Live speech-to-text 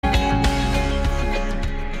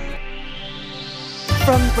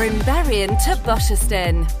From Brimberrien to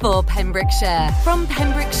Bosherston for Pembrokeshire. From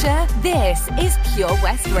Pembrokeshire, this is Pure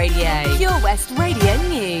West Radio. Pure West Radio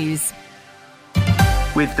News.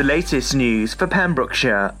 With the latest news for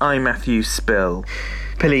Pembrokeshire, I'm Matthew Spill.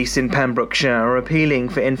 Police in Pembrokeshire are appealing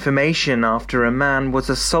for information after a man was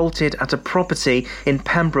assaulted at a property in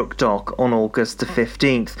Pembroke Dock on August the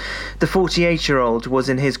 15th. The 48-year-old was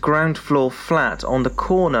in his ground floor flat on the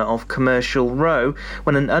corner of Commercial Row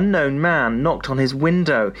when an unknown man knocked on his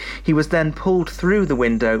window. He was then pulled through the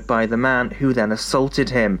window by the man who then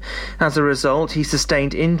assaulted him. As a result, he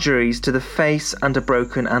sustained injuries to the face and a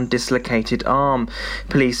broken and dislocated arm.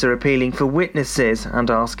 Police are appealing for witnesses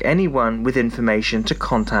and ask anyone with information to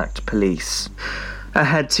contact police. A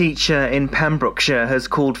head teacher in Pembrokeshire has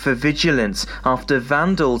called for vigilance after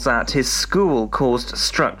vandals at his school caused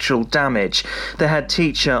structural damage. The head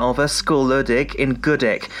teacher of Ysgol Udig in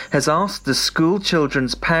Goodwick has asked the school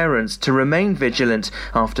children's parents to remain vigilant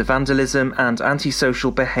after vandalism and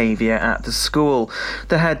antisocial behaviour at the school.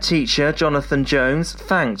 The head teacher, Jonathan Jones,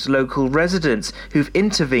 thanked local residents who've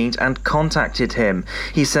intervened and contacted him.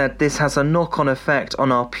 He said this has a knock-on effect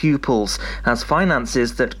on our pupils, as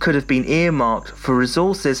finances that could have been earmarked for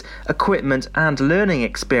resources, equipment and learning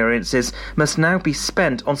experiences must now be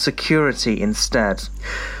spent on security instead.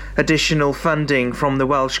 Additional funding from the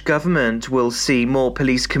Welsh Government will see more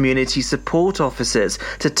police community support officers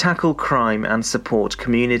to tackle crime and support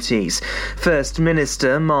communities. First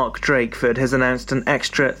Minister Mark Drakeford has announced an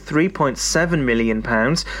extra £3.7 million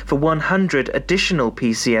for 100 additional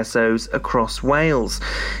PCSOs across Wales.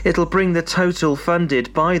 It'll bring the total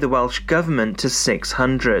funded by the Welsh Government to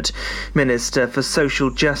 600. Minister for Social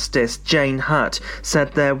Justice Jane Hutt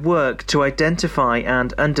said their work to identify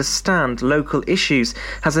and understand local issues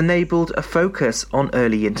has enabled a focus on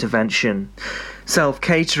early intervention.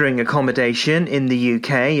 Self-catering accommodation in the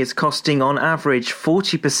UK is costing on average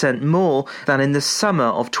 40% more than in the summer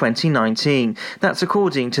of 2019. That's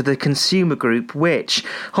according to the consumer group Which.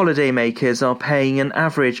 Holidaymakers are paying an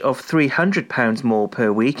average of £300 more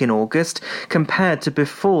per week in August compared to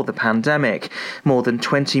before the pandemic. More than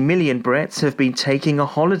 20 million Brits have been taking a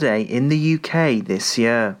holiday in the UK this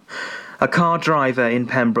year. A car driver in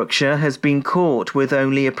Pembrokeshire has been caught with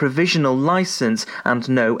only a provisional licence and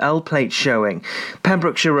no L-plate showing.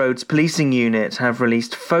 Pembrokeshire Roads Policing Unit have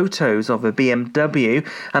released photos of a BMW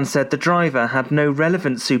and said the driver had no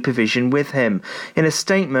relevant supervision with him. In a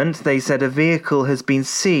statement, they said a vehicle has been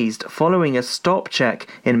seized following a stop check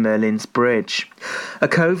in Merlin's Bridge. A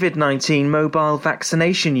COVID-19 mobile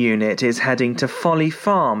vaccination unit is heading to Folly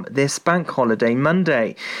Farm this bank holiday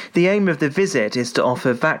Monday. The aim of the visit is to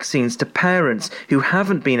offer vaccines to parents who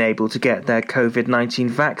haven't been able to get their COVID-19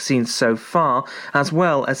 vaccines so far, as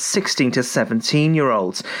well as 16 to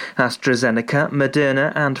 17-year-olds. AstraZeneca,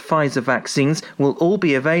 Moderna and Pfizer vaccines will all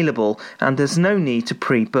be available and there's no need to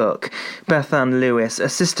pre-book. Bethan Lewis,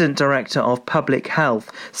 Assistant Director of Public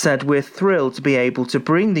Health, said we're thrilled to be able to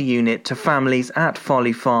bring the unit to families at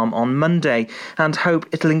Folly Farm on Monday and hope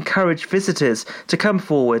it'll encourage visitors to come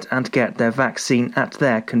forward and get their vaccine at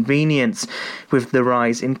their convenience. With the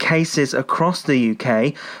rise in cases across the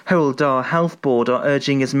UK, Hywel Dda Health Board are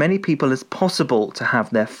urging as many people as possible to have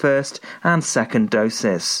their first and second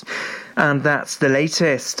doses. And that's the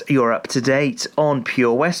latest. You're up to date on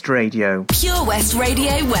Pure West Radio. Pure West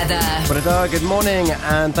Radio weather. Good morning,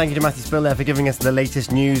 and thank you to Matthew Spill there for giving us the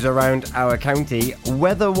latest news around our county.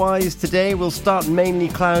 Weather-wise today, we'll start mainly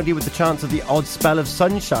cloudy with the chance of the odd spell of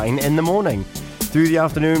sunshine in the morning. Through the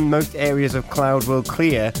afternoon, most areas of cloud will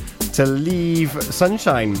clear to leave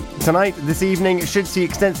sunshine. Tonight, this evening, should see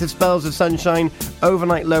extensive spells of sunshine.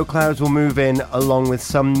 Overnight low clouds will move in along with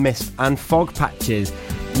some mist and fog patches.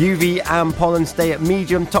 UV and pollen stay at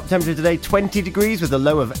medium. Top temperature today 20 degrees with a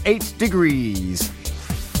low of 8 degrees.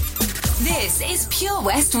 This is Pure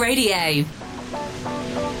West Radio.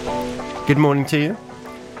 Good morning to you.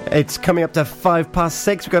 It's coming up to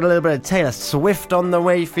 6:05. We've got a little bit of Taylor Swift on the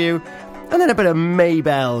way for you, and then a bit of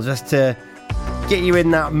Maybell just to get you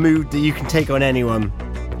in that mood that you can take on anyone.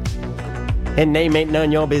 Her name ain't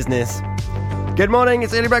none your business. Good morning,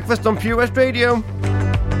 it's Early Breakfast on Pure West Radio.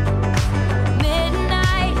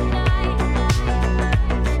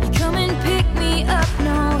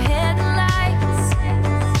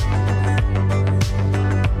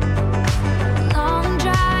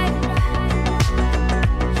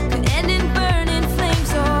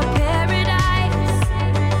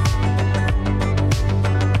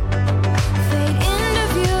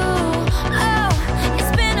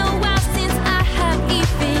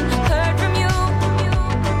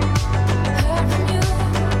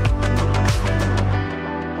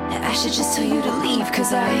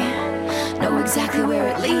 know exactly where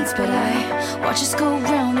it leads, but I watch us go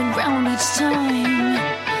round and round each time.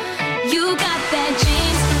 You got that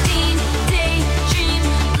James Dean daydream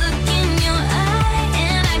look in your eye,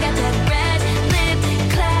 and I got that red lip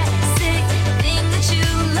classic thing that you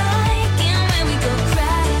like. And when we go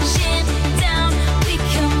crashing down, we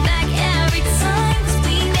come back every time, 'cause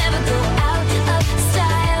we never go out of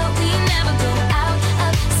style. We never go out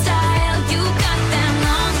of style. You got that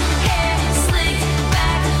long hair, slick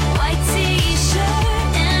back, white t-shirt,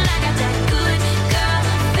 and I got that good girl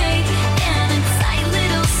fade and a tight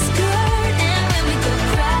little skirt. And when we go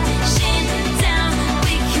crashing down,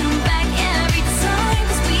 we come back every time,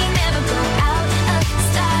 'cause we never go out of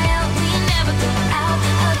style. We never go out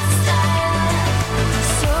of style.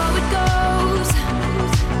 So it goes.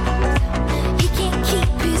 He can't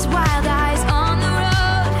keep his wild eyes on the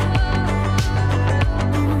road.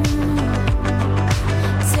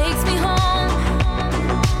 Takes me home.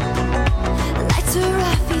 Lights are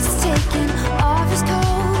off, he's taking off his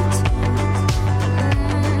coat.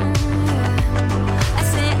 I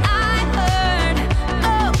say I heard,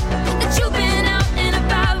 oh, that you've been out and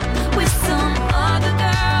about with some other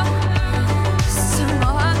girl. Some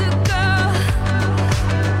other girl.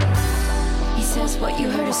 He says what you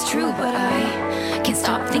heard is true, but I can't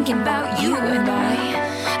stop thinking about you. And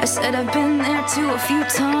I said I've been there too a few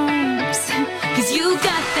times. 'Cause you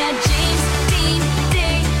got that James Dean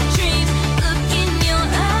daydream look in your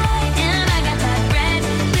eye, and I got that red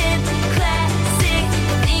lip classic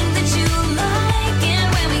thing that you like. And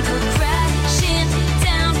when we go crashing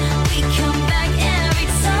down, we come back every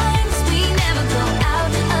time, 'cause we never go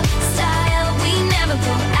out of style. We never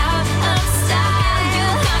go out of style. You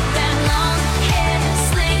got that long hair,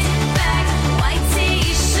 slick back, white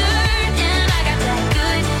t-shirt, and I got that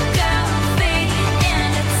good girl fade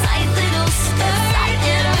and a tight little skirt.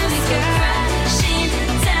 And when we go crashing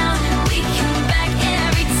down, we come back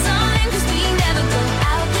every time, 'cause we never go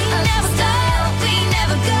out of style. We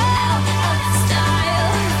never go out of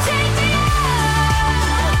style. Take me out.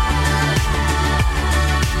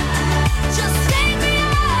 Just take me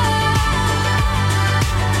out.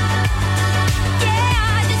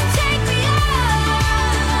 Yeah, just take me out.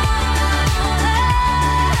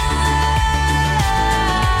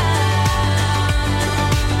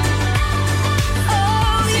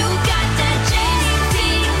 Oh, you got that James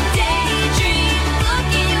Dean daydream look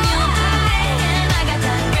in your eye, and I got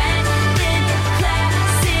that red lip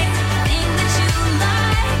classic thing that you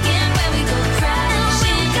like. And when we go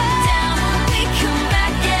crashing down, we come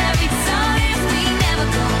back every time. We never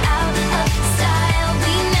go out of style.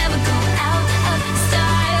 We never go out of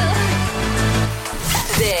style.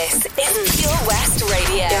 This is Pure West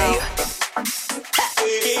Radio.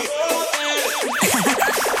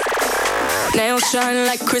 Nails shine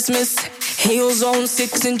like Christmas, heels on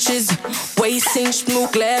 6 inches, waist cinched,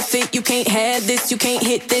 move glad fit. You can't have this, you can't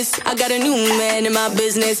hit this. I got a new man in my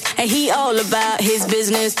business, and he all about his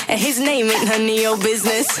business, and his name ain't none of your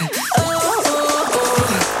business. Oh, oh,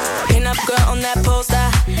 oh. Pin up girl on that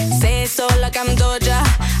poster, say it so like I'm Doja.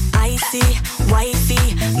 Icy,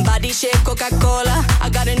 wifey, body shape Coca-Cola. I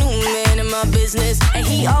got a new man in my business, and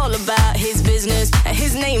he all about his business, and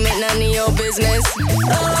his name ain't none of your business. Oh,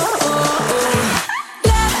 oh, oh.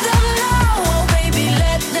 Let them know, oh baby,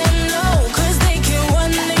 let them know, 'cause they can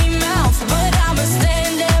run their mouth, but I'ma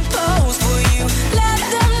stand and pose for you. Let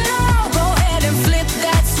them know, go ahead and flip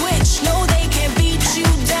that switch. No, they can't beat you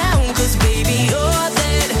down, 'cause baby, you're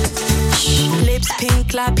that. Lips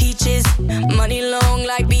pink like peaches, money long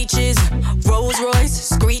like beaches, Rolls Royce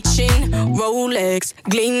screeching, Rolex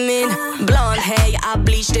gleaming, blonde hair, I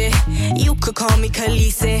bleached it. You could call me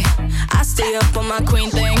Khaleesi. I stay up on my queen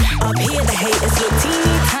thing. Up here the haters look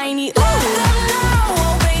teeny tiny. Ooh. Let them know,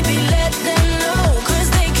 oh baby, let them know, 'cause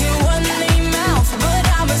they can run their mouth, but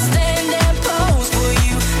I'ma stand and pose for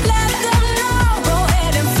you. Let them know, go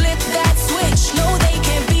ahead and flip that switch. No, they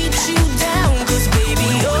can't beat you down, 'cause baby,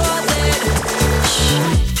 you're that.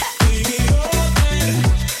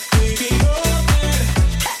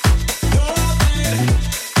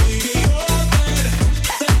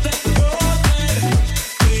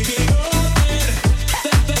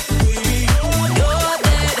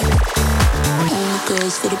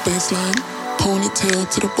 For the baseline, ponytail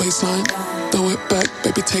to the waistline. Throw it back,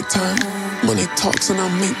 baby, take time. Money talks and I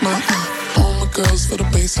make mine. All my girls for the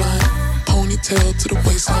baseline, ponytail to the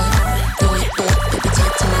waistline. Throw it back, baby,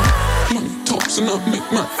 take time. Money talks and I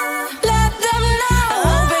make mine. Let them know,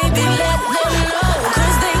 oh baby, let them know,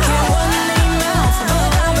 'cause they can run their mouth,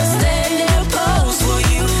 but I'ma stand and pose for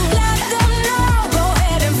you. Let them know, go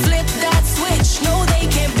ahead and flip that switch. No, they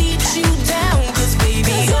can't beat you down, 'cause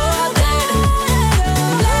baby, you're that.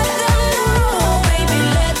 Let them know.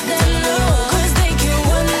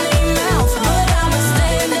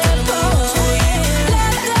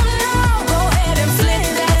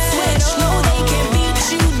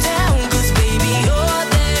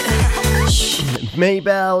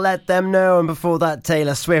 Maybell, Let Them Know, and before that,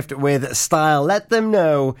 Taylor Swift with Style. Let them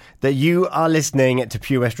know that you are listening to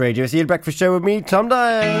Pure West Radio. It's the Breakfast Show with me, Tom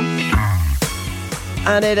Dyer.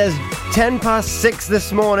 And it is 6:10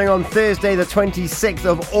 this morning on Thursday, the 26th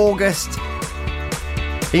of August.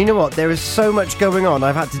 You know what? There is so much going on.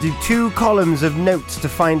 I've had to do 2 columns of notes to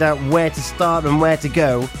find out where to start and where to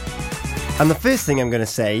go. And the first thing I'm going to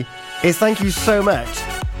say is thank you so much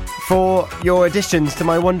for your additions to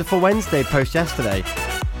my Wonderful Wednesday post yesterday.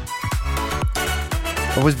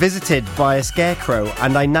 I was visited by a scarecrow,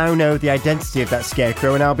 and I now know the identity of that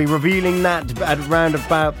scarecrow, and I'll be revealing that at around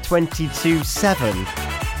about 22:07,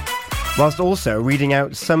 whilst also reading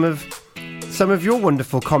out some of your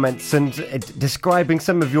wonderful comments and describing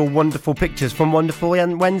some of your wonderful pictures from Wonderful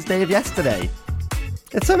Wednesday of yesterday.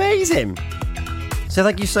 It's amazing. So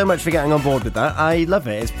thank you so much for getting on board with that. I love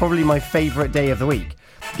it. It's probably my favourite day of the week.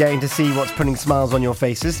 Getting to see what's putting smiles on your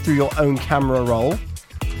faces through your own camera roll.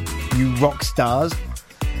 You rock stars.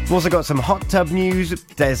 We've also got some hot tub news.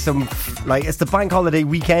 There's some, it's the bank holiday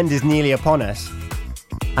weekend is nearly upon us.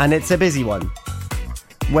 And it's a busy one.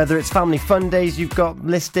 Whether it's family fun days you've got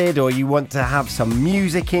listed, or you want to have some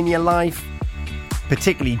music in your life,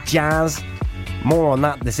 particularly jazz. More on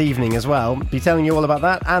that this evening as well. Be telling you all about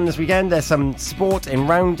that. And this weekend there's some sport in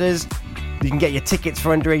rounders. You can get your tickets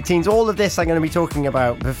for under 18s. All of this I'm going to be talking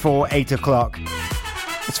about before 8 o'clock.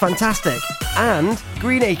 It's fantastic. And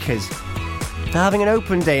Greenacres. They're having an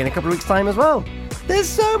open day in a couple of weeks' time as well. There's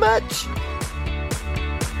so much.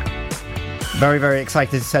 Very, very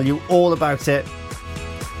excited to tell you all about it.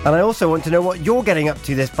 And I also want to know what you're getting up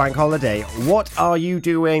to this bank holiday. What are you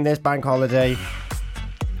doing this bank holiday?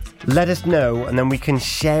 Let us know, and then we can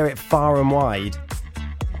share it far and wide.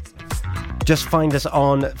 Just find us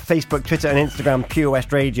on Facebook, Twitter and Instagram, Pure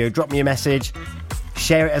West Radio. Drop me a message,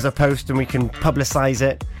 share it as a post, and we can publicise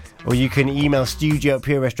it. Or you can email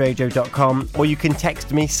studio@purewestradio.com, or you can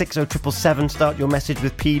text me 60777, start your message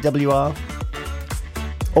with PWR.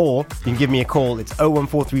 Or you can give me a call, it's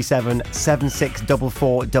 01437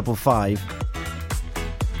 764455.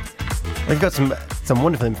 We've got some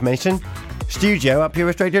wonderful information.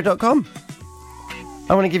 Studio@purewestradio.com.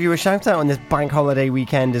 I want to give you a shout out on this bank holiday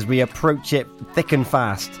weekend as we approach it thick and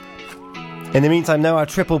fast. In the meantime, now our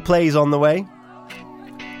triple play's on the way.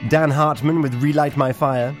 Dan Hartman with Relight My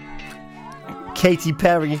Fire. Katy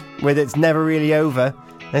Perry with It's Never Really Over.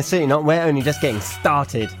 And certainly not, we're only just getting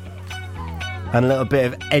started. And a little bit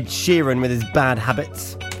of Ed Sheeran with his Bad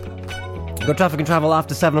Habits. We've got traffic and travel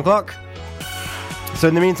after 7 o'clock. So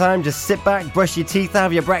in the meantime, just sit back, brush your teeth,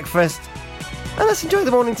 have your breakfast, and let's enjoy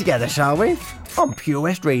the morning together, shall we? On Pure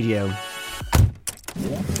West Radio.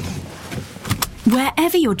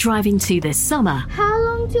 Wherever you're driving to this summer, how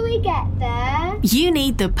long till we get there? You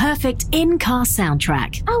need the perfect in-car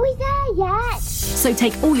soundtrack. Are we there yet? So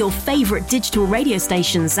take all your favourite digital radio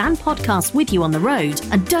stations and podcasts with you on the road,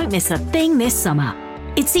 and don't miss a thing this summer.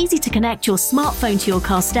 It's easy to connect your smartphone to your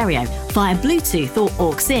car stereo via Bluetooth or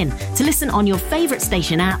aux-in to listen on your favourite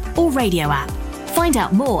station app or radio app. Find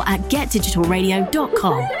out more at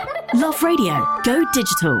getdigitalradio.com. Love radio. Go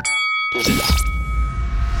digital.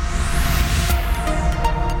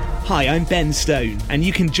 Hi, I'm Ben Stone, and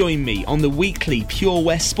you can join me on the weekly Pure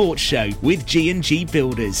West Sports Show with G&G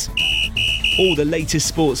Builders. All the latest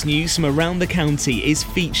sports news from around the county is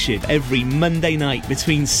featured every Monday night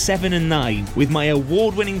between 7 and 9 with my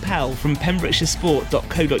award-winning pal from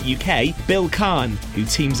pembrokeshiresport.co.uk, Bill Kahn, who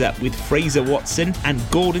teams up with Fraser Watson and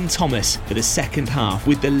Gordon Thomas for the second half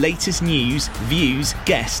with the latest news, views,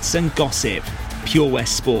 guests and gossip. Pure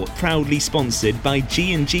West Sport, proudly sponsored by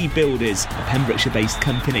G&G Builders, a Pembrokeshire-based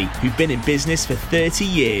company who've been in business for 30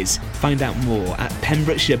 years. Find out more at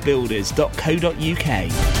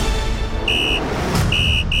pembrokeshirebuilders.co.uk.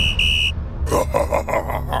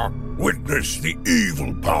 Witness the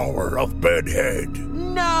evil power of Bedhead.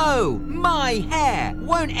 No! My hair!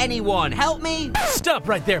 Won't anyone help me? Stop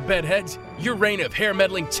right there, Bedheads! Your reign of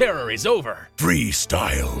hair-meddling terror is over.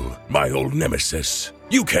 Freestyle, my old nemesis.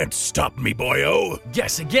 You can't stop me, boyo.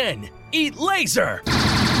 Guess again. Eat laser!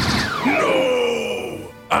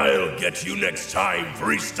 No! I'll get you next time,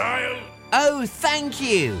 Freestyle. Oh, thank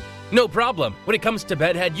you. No problem. When it comes to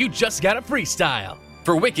Bedhead, you just gotta freestyle.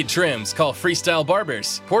 For wicked trims, call Freestyle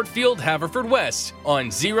Barbers, Portfield, Haverfordwest, on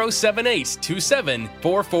 07827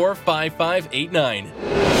 445589.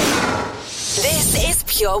 This is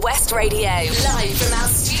Pure West Radio, live from our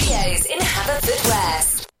studios in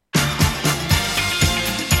Haverfordwest.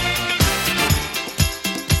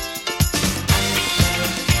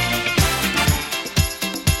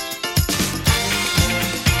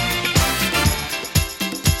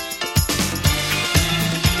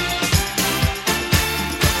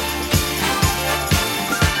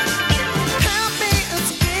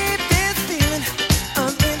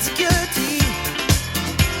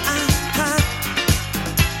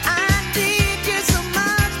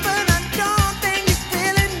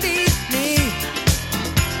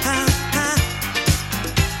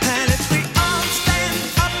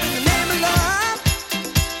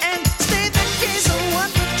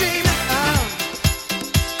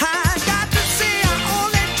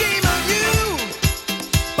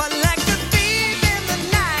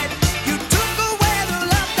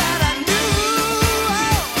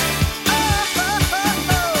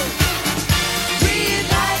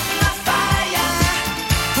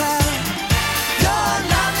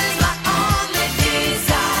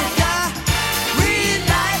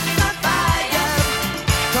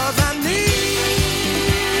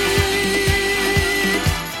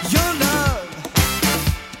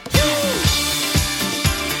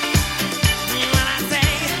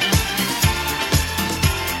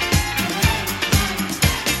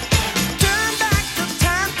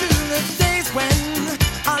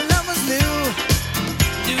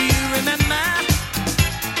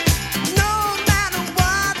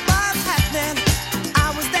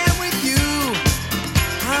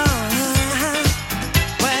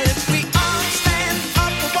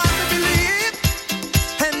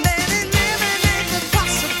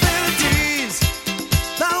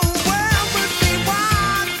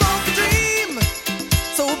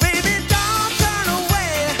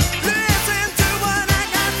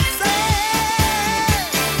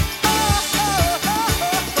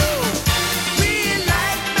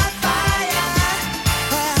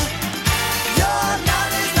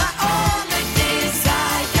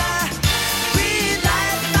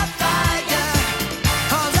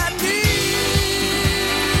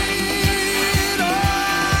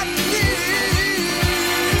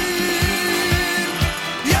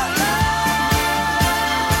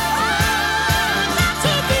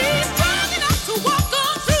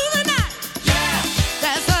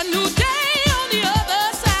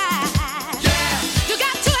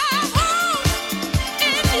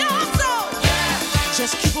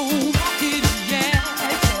 Just keep on walking, yeah.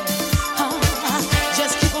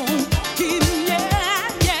 Just keep on walking, yeah,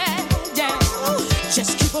 yeah, yeah.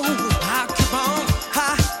 Just keep on, I keep on, ha,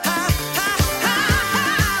 ha, ha, ha.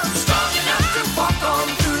 Strong enough to walk on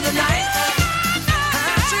through the night.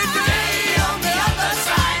 Today on the other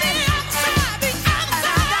side, and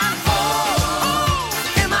I got hope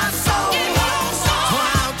in my soul. So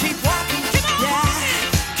I'll keep walking, yeah,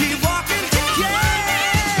 keep walking, yeah.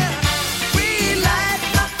 Relight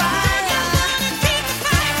my fire.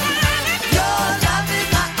 Your love is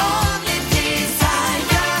my only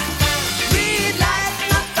desire. Relight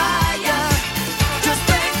my fire. Just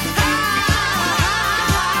break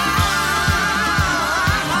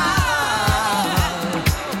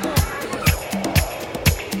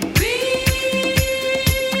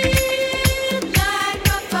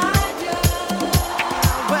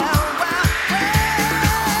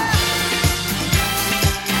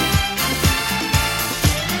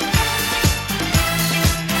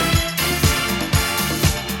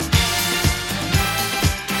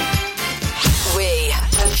We are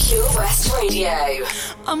Pure West Radio.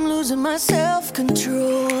 I'm losing my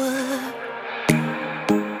self-control.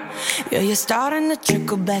 Yeah, you're starting to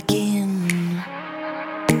trickle back in,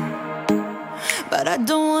 but I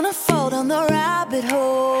don't wanna fall down the rabbit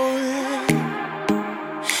hole.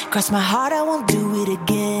 Cross my heart, I won't do it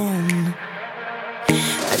again.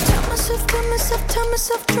 I tell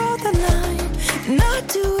myself, draw the line. Not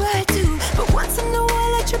do I do, but once in a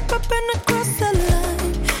while I trip up and I cross the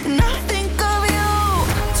line. And I think of you.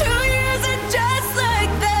 2 years and just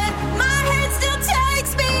like that, my head still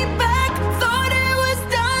takes me back. Thought it was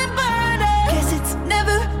done, but I guess it's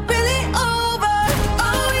never really over.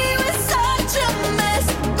 Oh, we were such a mess,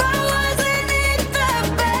 but wasn't it the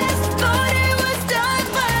best? Thought it was done,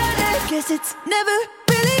 but I guess it's never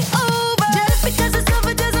really over. Just because it's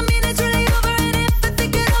over doesn't mean it's really over. And if I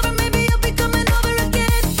think it over, maybe you'll be coming over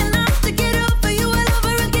again. And I have to get over you all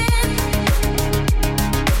over again.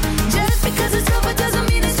 Just because it's over doesn't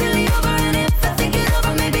mean it's really over. And if I think it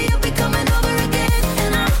over, maybe you'll be coming over again.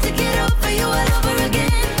 And I have to get over you all over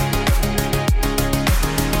again.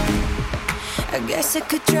 I guess I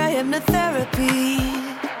could try hypnotherapy.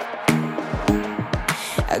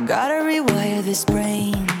 I gotta rewire this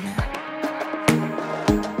brain,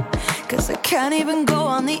 'cause I can't even go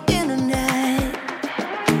on the internet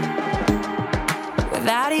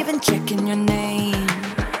without even checking your name.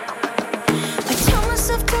 I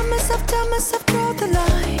tell myself, draw the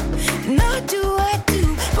line. Not do I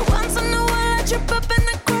do, but once in a while I trip up and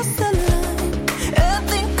I cross the line. I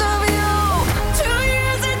think of you. 2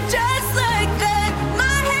 years and just like that,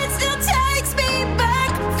 my head still takes me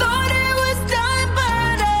back. Thought it was done,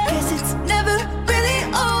 but I guess it's never really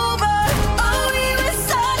over. Oh, we were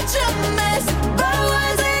such a mess, but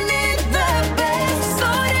wasn't it the best?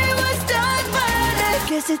 Thought it was done, but I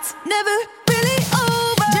guess it's never really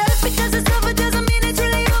over. Just because it's over doesn't mean it's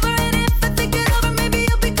really over. And if I think it over, maybe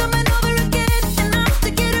you'll be coming over again. And I have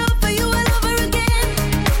to get over you all over again.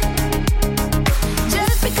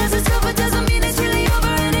 Just because it's over doesn't mean it's really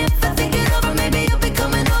over. And if I think it over, maybe you'll be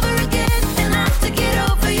coming over again. And I have to get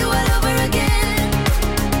over you all over again.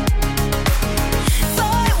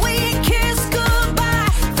 Thought we kissed goodbye,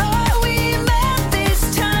 thought we met this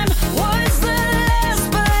time was the last,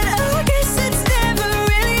 but I guess it's never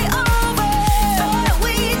really over. Thought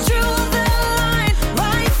we drew the line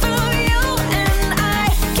right through you, and I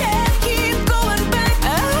can't keep going back.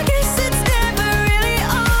 I guess it's never really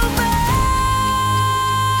over.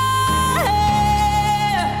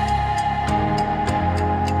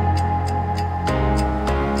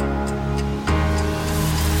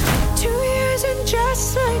 2 years and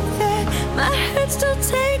just like that, my head still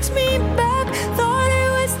takes me back. Thought it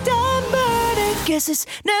was done, but I guess it's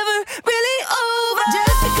never really over.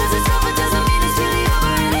 Just because it's over doesn't mean it's really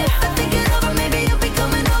over. And if I think it over, maybe you'll be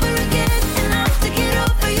coming over again. And I have to get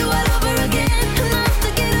over you all over again. And I have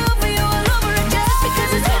to get over you all over again. Just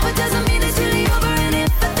because it's over doesn't mean it's really over. And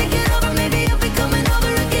if I think it over, maybe you'll be coming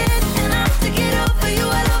over again. And I have to get over you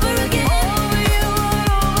all over again. Over you all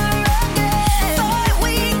over again. Thought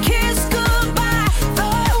we kissed goodbye,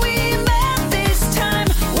 thought we met this time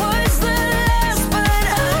was the last, but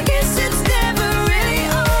I guess it's never really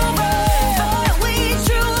over. Thought we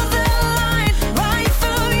drew the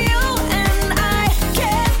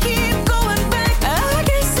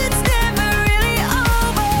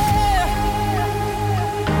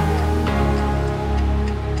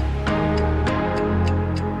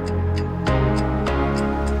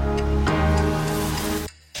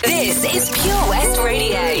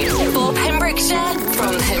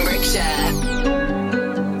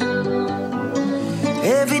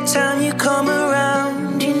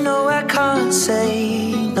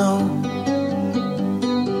say no.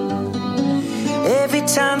 Every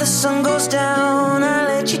time the sun goes down, I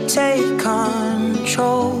let you take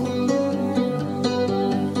control.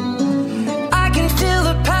 I can feel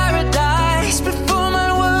the paradise before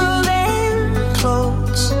my world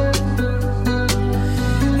implodes.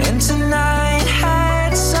 And tonight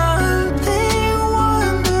had something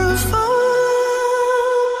wonderful.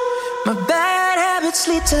 My bad habits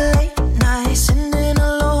lead to late nights, ending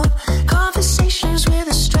alone. Conversations with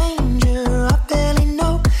a stranger I barely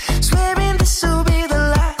know. Swearing this will be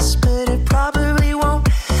the last, but it probably won't.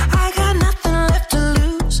 I got nothing left to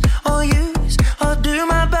lose or use or do.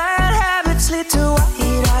 My bad habits lead to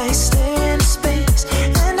white eyes staring into space,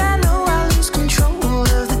 and I know I lose control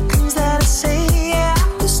of the things that I say. Yeah, I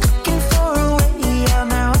was looking for a way out,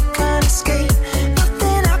 now I can't escape.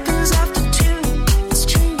 Nothing happens after 2. It's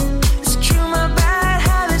true, it's true. My bad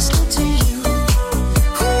habits lead to you.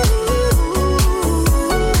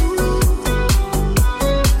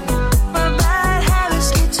 My bad habits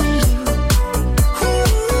lead to you.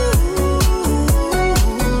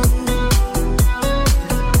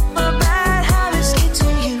 My bad habits lead to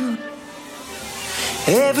you.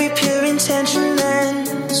 Every pure intention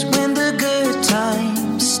ends when the good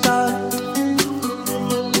times start.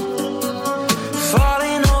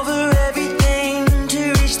 Falling over everything to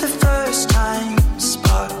reach the first time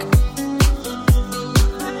spark.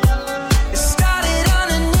 It started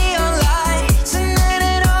under neon lights and then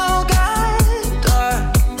it all got dark.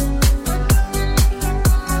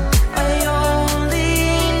 I only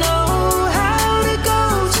know how to go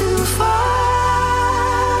too far.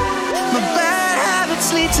 My bad habits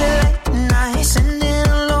lead to late nights, ending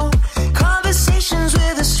alone. Conversations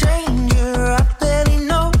with a stranger I barely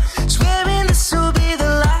know. Swearing this will be the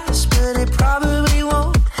last, but it probably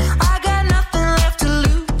won't. I got nothing left to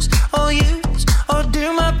lose or use or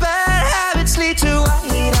do. My bad habits lead to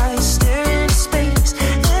white eyes staring into space,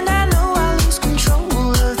 and I know I lose control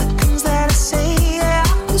of the things that I say. Yeah,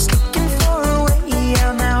 I was looking for a way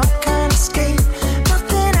out, now I can't escape.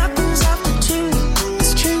 Nothing happens after 2.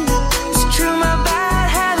 It's true, it's true. My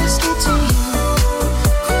bad habits lead to you.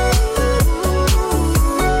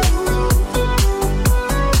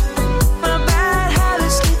 My bad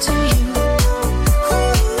habits lead to you.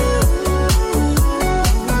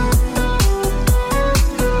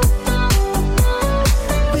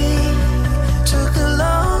 We took a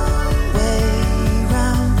long way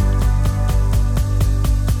round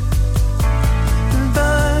and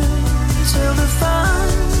burned till the fun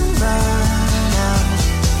ran out.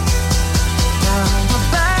 Now my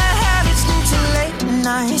bad habits lead to late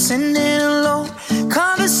nights, ending alone.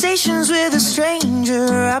 Conversations with a stranger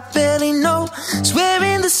I barely know.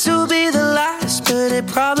 Swearing this will be the last, but it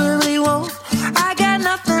probably won't. I got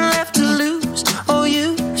nothing left to lose or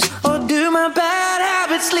use or do. My bad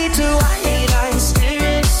habits lead to white eyes staring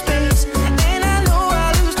into space, and I know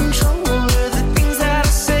I lose control of the things that I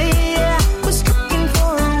say. Yeah, I was looking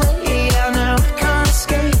for a way out, now I can't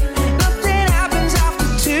escape. Nothing happens after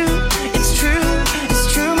 2. It's true, it's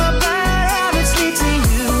true. My bad habits lead to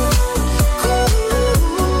you.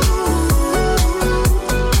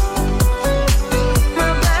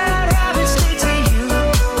 My bad habits lead to you.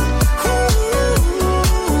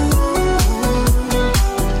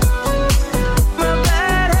 My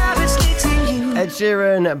bad habits lead to you. Ed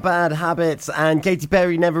Sheeran, Bad Habits, and Katy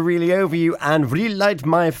Perry, Never Really Over You, and Relight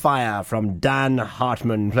My Fire from Dan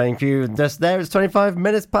Hartman playing for you just there. It's 25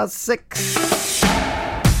 minutes past 6.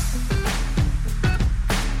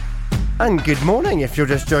 And good morning if you're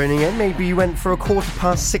just joining in. Maybe you went for a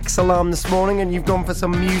 6:15 alarm this morning and you've gone for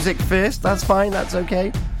some music first. That's fine, that's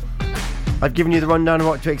okay. I've given you the rundown of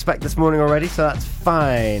what to expect this morning already, so that's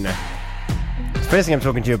fine. The first thing I'm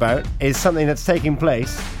talking to you about is something that's taking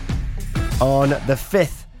place on the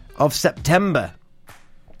 5th of September.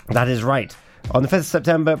 That is right. On the 5th of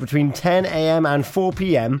September, between 10 a.m. and 4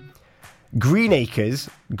 p.m, Green Acres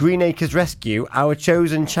Rescue, our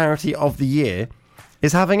chosen charity of the year,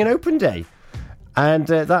 is having an open day. And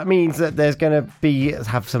that means that there's going to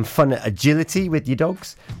have some fun agility with your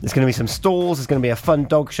dogs. There's going to be some stalls, there's going to be a fun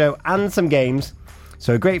dog show and some games.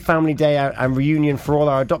 So a great family day out and reunion for all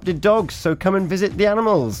our adopted dogs. So come and visit the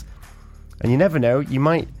animals. And you never know, you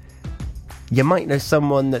might know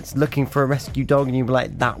someone that's looking for a rescue dog and you'll be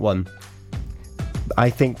like, that one. I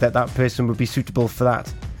think that person would be suitable for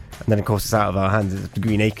that. And then of course it's out of our hands, it's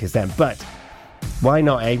Green Acres then. But why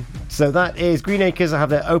not, eh? So that is Green Acres. I have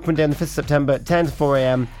their open day on the 5th of September, 10 to 4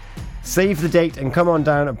 a.m. Save the date and come on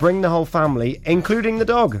down. Bring the whole family, including the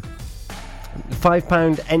dog.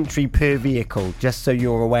 £5 entry per vehicle, just so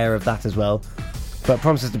you're aware of that as well. But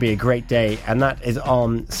promises to be a great day, and that is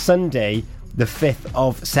on Sunday, the 5th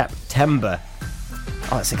of September.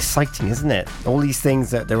 Oh, it's exciting, isn't it? All these things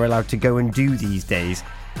that they're allowed to go and do these days.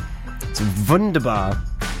 It's wunderbar.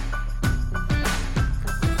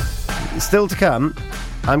 Still to come,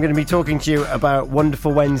 I'm going to be talking to you about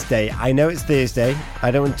Wonderful Wednesday. I know it's Thursday.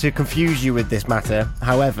 I don't want to confuse you with this matter.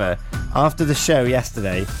 However, after the show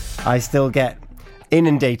yesterday, I still get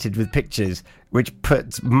inundated with pictures which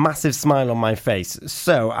puts massive smile on my face.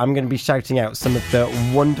 So I'm going to be shouting out some of the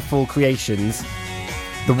wonderful creations,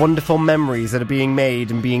 the wonderful memories that are being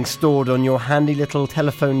made and being stored on your handy little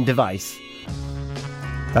telephone device.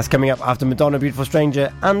 That's coming up after Madonna, Beautiful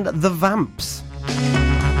Stranger and The Vamps.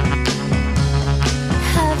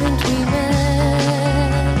 Haven't we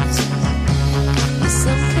met? You're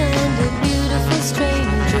some kind of beautiful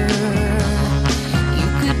stranger. You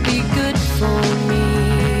could be good for me.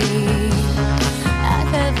 I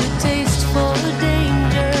have a taste for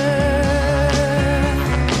danger.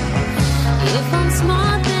 If I'm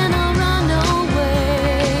smart, then I'll run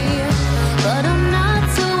away. But I'm not,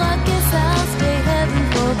 so I guess I'll stay, heaven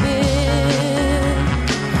forbid.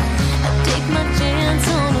 I take my chance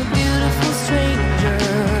on a beautiful stranger.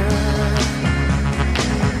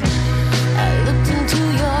 I looked into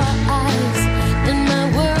your eyes, and my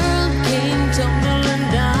world came tumbling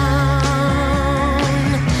down.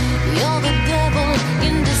 You're the devil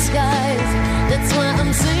in disguise, that's why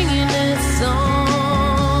I'm singing this song.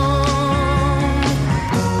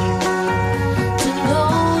 To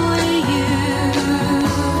know you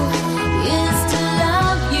is to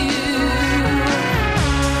love you.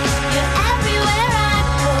 You're everywhere I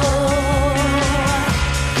go,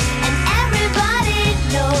 and everybody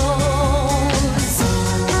knows.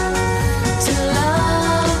 To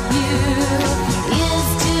love you is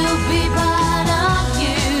to be part of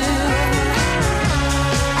you.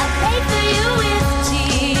 I pray for you with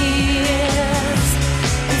tears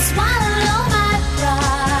and swallow my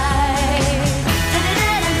pride.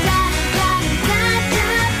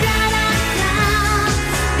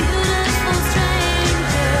 Beautiful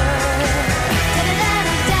stranger.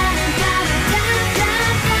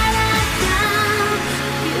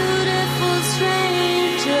 Beautiful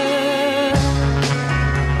stranger.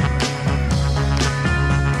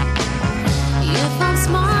 If I'm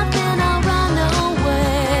smart, then I'll run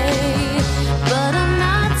away. But I'm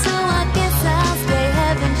not, so I guess I'll stay,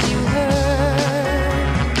 haven't you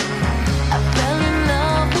heard? I fell in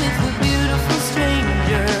love with a beautiful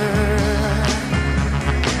stranger.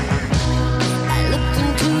 I looked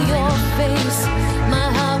into your face, my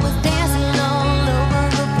heart was dancing all over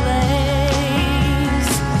the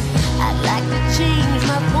place. I'd like to change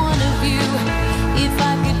my point of view if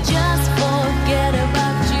I could just forget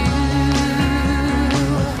about you.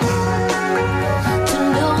 To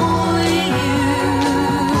know you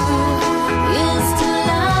is to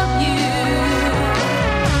love you.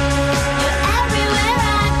 You're everywhere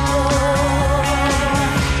I go, and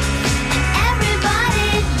everybody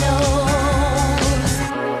knows.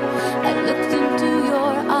 I looked into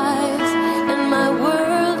your eyes, and my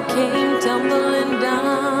world came tumbling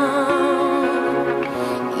down.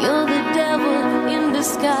 You're the devil in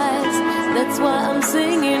disguise, that's why I'm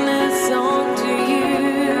singing this song to you.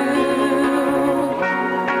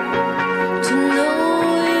 To know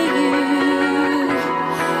you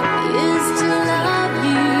is to love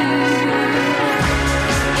you.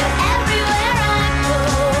 You're everywhere I go,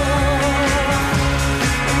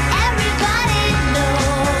 and everybody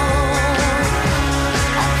knows.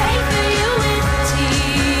 I pray for you with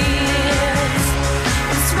tears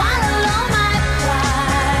and swallow all my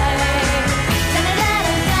pride.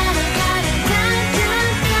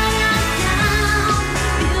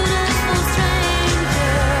 Beautiful stranger.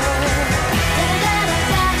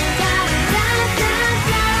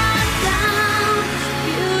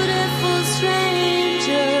 Beautiful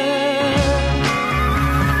stranger.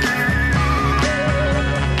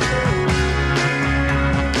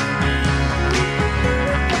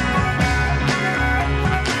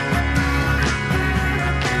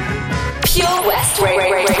 Pure West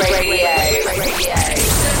Radio.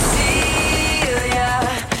 Cecilia,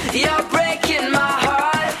 you're breaking my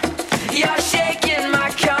heart. You're shaking my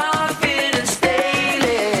confidence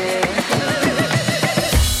daily.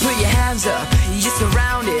 Put your hands up, you're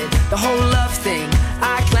surrounded. The whole love thing,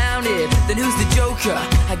 I clowned it. Then who's the joker?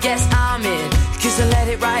 I guess I'm in. 'Cause I let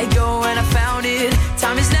it right go and I found it.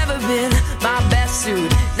 Time has never been my best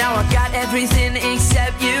suit. Now I got everything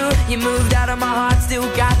except you. You moved out of my heart, still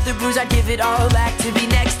got the bruise. I give it all back to be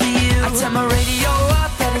next to you. I turn my radio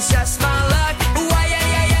up and it's just my luck. Why,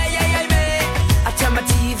 yeah, babe. I turn my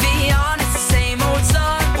TV on, it's the same old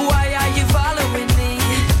song. Why are you following me?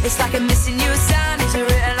 It's like I'm missing you, a sign is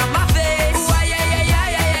written on my face.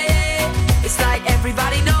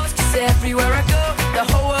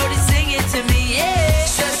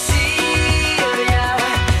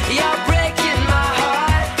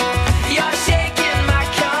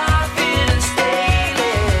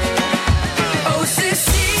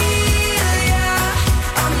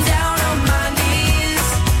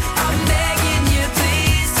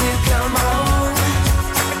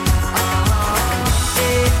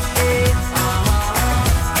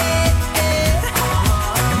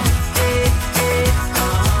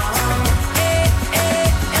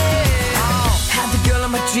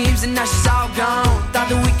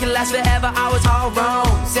 last forever, I was all wrong.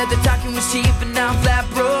 Said the talking was cheap and now I'm flat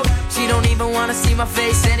broke. She don't even wanna see my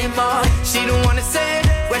face anymore. She don't wanna say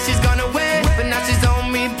where she's gonna win, but now she's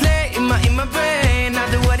on me play in my brain. I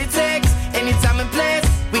do what it takes, anytime and place.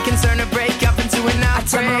 We can turn a break up into an outbreak. I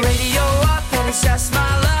turn my radio up and it's just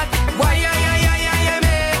my luck. Why, yeah,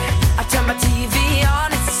 me? I turn my TV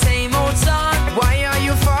on, it's the same old song. Why are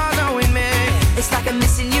you following me? It's like I'm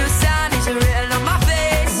missing you sign, is it written on my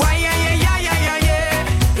face? Why, yeah.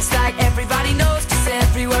 It's like everybody knows, 'cause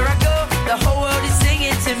everywhere I go, the whole world is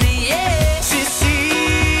singing to me, yeah.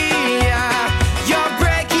 Cecilia, you're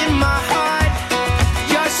breaking my heart.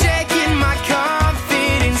 You're shaking my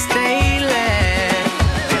confidence daily.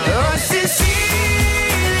 Oh,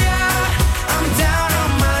 Cecilia, I'm down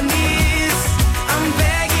on my knees. I'm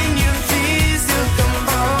begging you, please, to come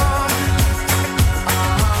home.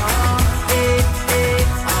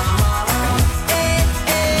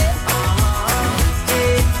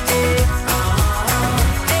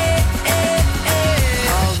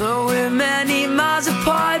 Although we're many miles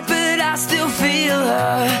apart, but I still feel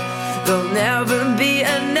her. There'll never be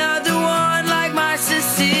another one like my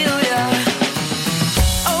Cecilia.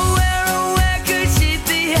 Oh, where could she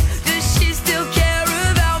be? Does she still care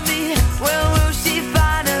about me? Well, will she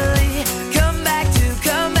finally come back to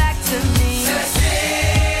me?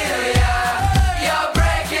 Cecilia, you're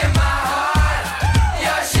breaking my heart.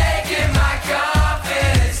 You're shaking my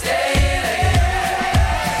confidence daily.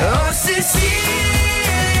 Oh,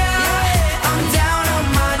 Cecilia, I'm down on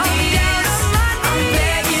my knees. I'm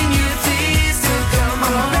begging you, please, to come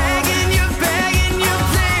home. I'm begging you, please.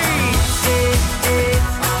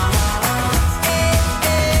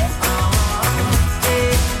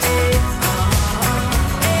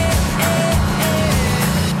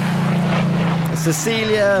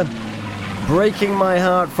 Cecilia, breaking my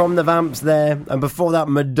heart from the Vamps there. And before that,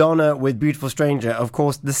 Madonna with Beautiful Stranger. Of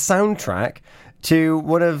course, the soundtrack to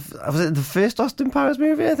one of, was it the first Austin Powers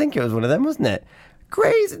movie? I think it was one of them, wasn't it?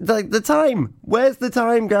 Crazy. Like, the time. Where's the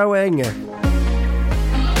time going?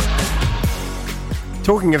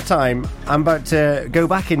 Talking of time, I'm about to go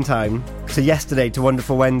back in time to yesterday, to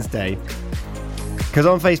Wonderful Wednesday. Because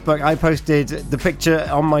on Facebook, I posted the picture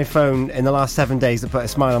on my phone in the last 7 days that put a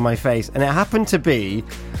smile on my face. And it happened to be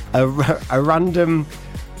a random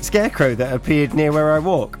scarecrow that appeared near where I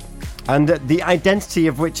walk. And the identity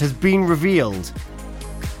of which has been revealed.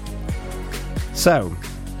 So,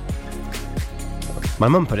 my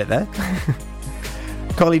mum put it there.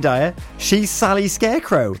 Collie Dyer, she's Sally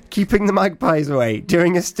Scarecrow, keeping the magpies away,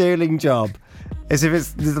 doing a sterling job. As if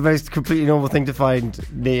it's the most completely normal thing to find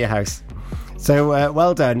near your house. So,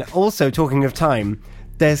 well done. Also, talking of time,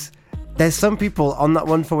 there's some people on that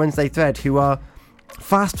One for Wednesday thread who are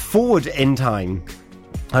fast forward in time.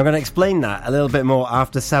 I'm going to explain that a little bit more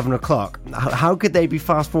after 7 o'clock. How could they be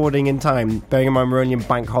fast forwarding in time, bearing in mind we're only on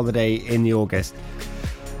bank holiday in the August?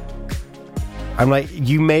 I'm like,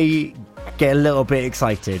 you may get a little bit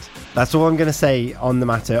excited. That's all I'm going to say on the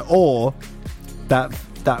matter. Or that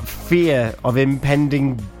fear of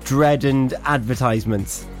impending dread and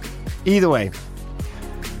advertisements. Either way,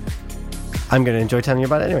 I'm going to enjoy telling you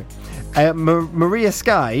about it anyway. Maria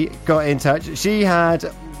Sky got in touch. She had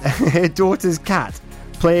her daughter's cat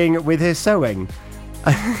playing with her sewing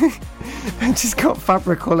and just got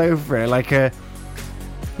fabric all over it, like a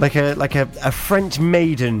French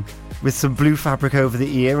maiden with some blue fabric over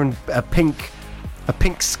the ear and a pink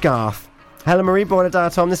scarf. Hello Marie,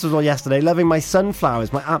 Bonadar Tom, this was all yesterday. Loving my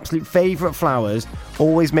sunflowers, my absolute favourite flowers.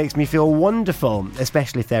 Always makes me feel wonderful,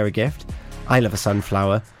 especially if they're a gift. I love a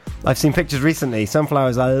sunflower. I've seen pictures recently.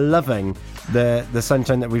 Sunflowers are loving the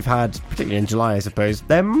sunshine that we've had, particularly in July I suppose.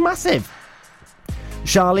 They're massive.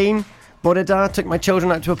 Charlene, Bonadar, took my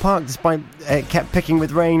children out to a park despite it kept picking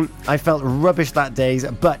with rain. I felt rubbish that day,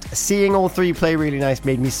 but seeing all three play really nice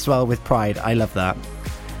made me swell with pride. I love that.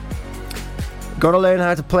 Gotta learn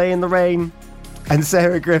how to play in the rain. And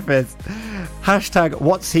Sarah Griffith, hashtag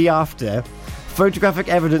what's he after? Photographic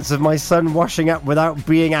evidence of my son washing up without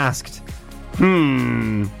being asked.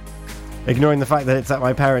 Ignoring the fact that it's at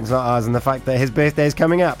my parents', not ours, and the fact that his birthday is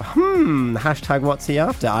coming up. Hashtag what's he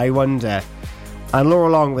after? I wonder. And Laura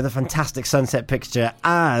Long with a fantastic sunset picture,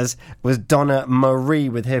 as was Donna Marie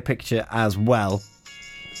with her picture as well.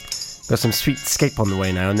 Got some Sweet Escape on the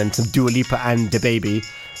way now, and then some Dua Lipa and DaBaby.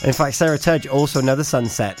 In fact, Sarah Tudge, also another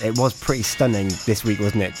sunset. It was pretty stunning this week,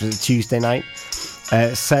 wasn't it? Was it Tuesday night?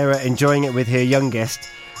 Sarah enjoying it with her youngest,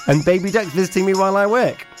 and Baby Duck visiting me while I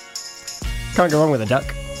work. Can't go wrong with a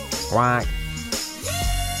duck. Quack.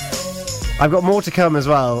 I've got more to come as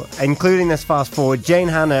well, including this fast forward. Jane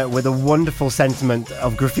Hanna with a wonderful sentiment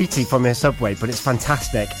of graffiti from her subway, but it's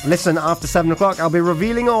fantastic. Listen, after 7 o'clock, I'll be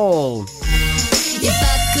revealing all. If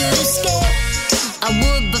I could escape, I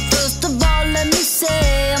would, but first of all, let me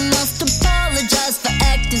say I must apologize for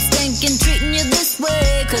acting stinking, treating you this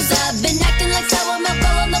way. Cause I've been acting like sour milk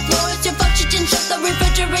all on the floor. It's your fault you didn't shut the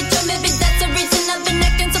refrigerator. Maybe that's the reason I've been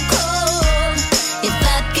acting so cold. If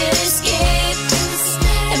I could escape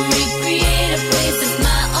and recreate a place that's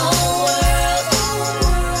my own world,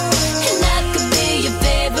 and I could be your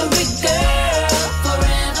favorite girl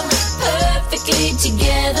forever, perfectly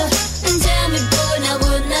together. And tell me, boy, now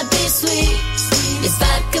wouldn't that be sweet? If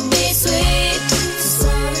I could be sweet.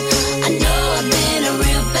 I know I've been a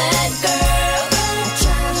real bad girl.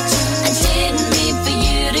 I didn't mean for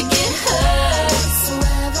you to get hurt.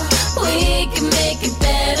 We can make it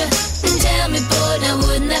better. And tell me, boy, now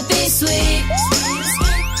wouldn't that be sweet?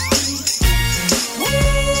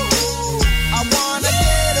 I wanna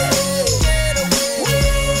get away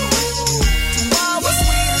to our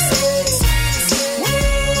sweet escape.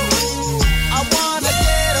 I wanna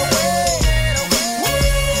get away.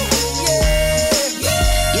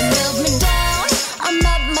 You held me down. I'm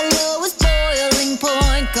at my lowest boiling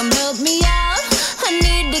point. Come help me out. I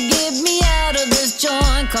need to get me out of this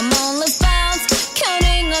joint. Come on, let's bounce.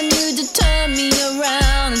 Counting on you to turn me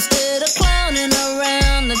around. Instead of clowning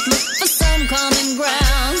around, let's look for some common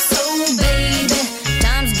ground. So, baby,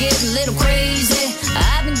 time's getting a little crazy.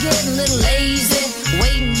 I've been getting a little lazy,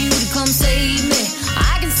 waiting you to come save me.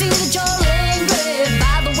 I can see that you're angry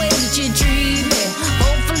by the way that you treat me.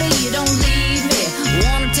 Hopefully you don't leave me.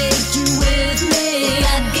 Wanna take you with me. If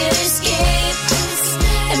I could escape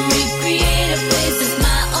and recreate a place that's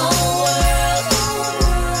my own world,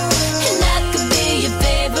 and I could be your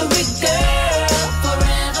favorite girl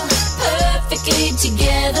forever, perfectly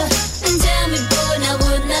together. And tell me, boy, now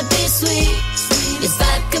wouldn't that be sweet? If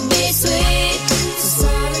I could be sweet.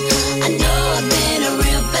 I know I've been a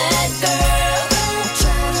real bad girl.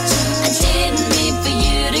 I didn't mean for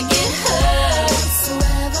you to get hurt.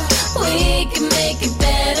 We can make it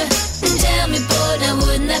better. And tell me, boy, now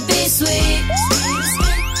wouldn't that be sweet?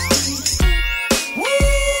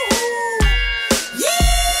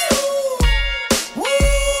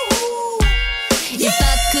 If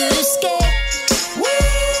I could escape,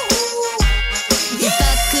 if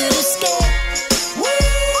I could escape,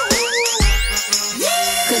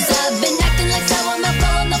 'cause I've been acting like sour milk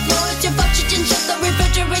all on the floor. It's your fault you didn't shut the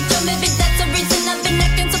refrigerator. Maybe that's the reason I've been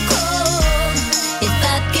acting so cold. If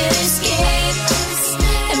I could escape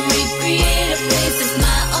and recreate a place that's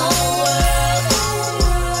my own world,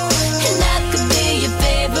 and I could be your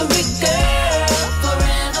favorite girl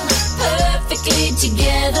forever, perfectly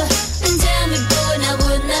together. And tell me, boy, now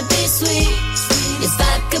wouldn't that be sweet? If I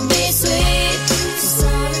could be sweet.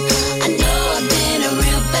 I know I've been a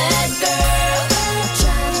real bad girl.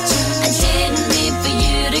 I didn't mean for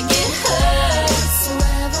you to get hurt.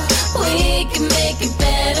 We can make it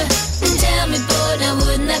better. And tell me, boy, now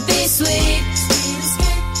wouldn't that be sweet?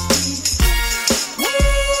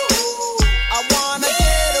 I wanna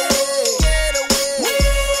get away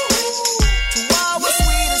to our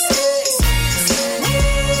sweet escape.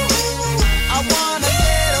 I wanna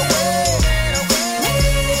get away.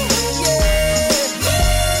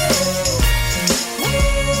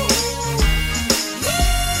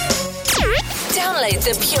 Download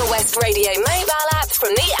the Pure West Radio mobile app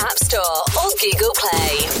from the App Store or Google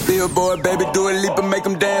Play. Billboard, baby, do a leap and make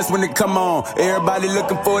them dance when they come on. Everybody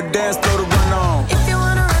looking for a dance floor to run on. If you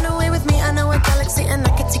wanna run away with me, I know a galaxy and I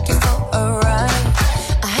can take you for a ride.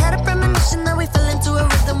 I had a premonition that we fell into a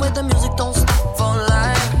rhythm where the music don't stop for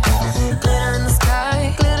life. Glitter in the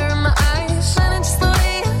sky, glitter in my eyes, shining just the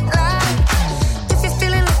way you like. If you're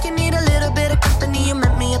feeling like you need a little bit of company, you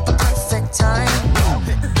met me at the perfect time.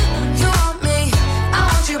 You want me, I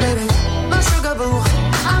want you, baby. My sugar boo,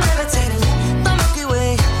 I'm levitating. The Milky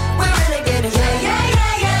Way, we're renegading. Yeah, yeah,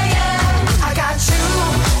 yeah, yeah, yeah. I got you,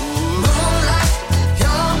 moonlight.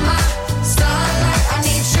 You're my starlight. I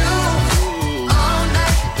need you all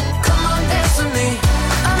night. Come on, dance with me.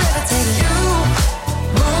 I'm levitating. You,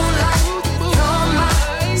 moonlight. You're my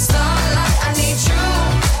starlight. I need you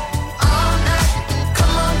all night.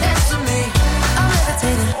 Come on, dance with me. I'm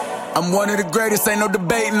levitating. I'm one of the greatest, ain't no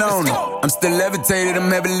debating on it. I'm still levitated, I'm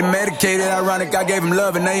heavily medicated. Ironic, I gave them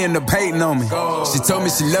love and they end up hating on me. She told me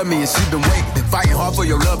she loved me and she been waiting. Been fighting hard for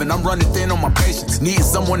your love and I'm running thin on my patience. Needing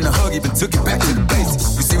someone to hug, even took it back to the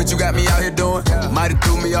basics. You see what you got me out here doing? Might have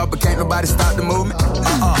threw me off, but can't nobody stop the movement.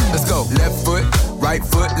 Let's go. Left foot, right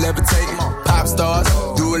foot, levitating. Pop stars,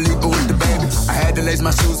 do a leap with the baby. I had to lace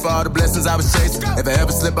my shoes for all the blessings I was chasing. If I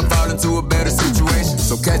ever slip, I fall into a better situation.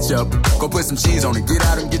 So catch up, go put some cheese on it, get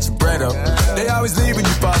out and get your bread up. They always leave when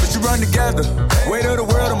you fall, but you run together. Weight of the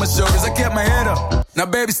world on my shoulders, I kept my head up. Now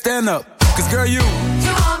baby, stand up, cause girl, you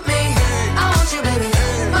want me, I want you, baby.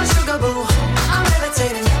 My sugar boo, I'm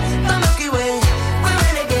levitating. The Milky Way, we're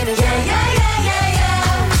renegading. Yeah, yeah, yeah, yeah,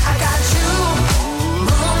 yeah. I got you,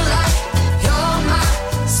 moonlight. You're my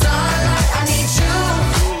starlight. I need you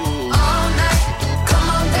all night. Come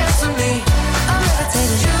on, dance with me. I'm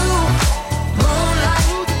levitating. You, moonlight.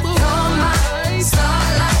 You're my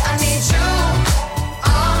starlight. I need you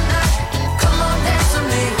all night. Come on, dance with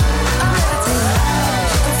me. I'm levitating.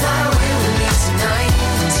 You can fly away with me tonight.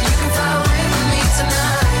 You can fly away with me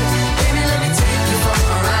tonight. Baby, let me take you for a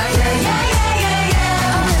ride. Yeah, yeah, yeah, yeah,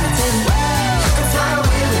 yeah. I'm levitating. You can fly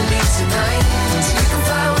away with me tonight. You can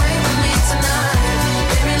fly away with me tonight.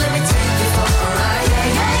 Baby, let me take you for a ride. Yeah,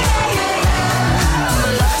 yeah, yeah, yeah, yeah.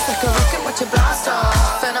 My love is like a rocket, watch it blast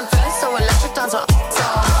off. And I'm feeling so electric, dance all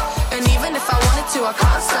off. And even if I wanted to, I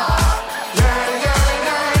can't stop. Yeah, yeah,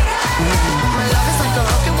 yeah, yeah. My love is like a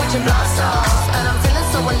rocket, watch it blast off. And I'm feeling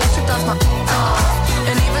so electric, dance my off.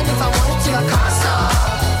 And even if I wanted to, I can't stop.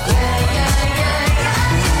 Yeah, yeah, yeah,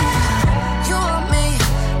 yeah. You want me,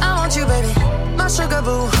 I want you, baby. My sugar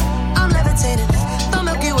boo, I'm levitating. The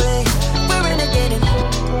Milky Way, we're renegading.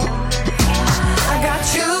 I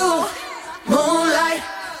got you, moonlight.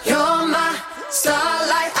 You're my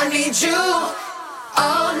starlight. I need you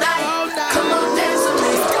all night. Come on, dance with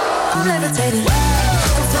me. I'm levitating. You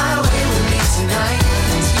can fly away with me tonight.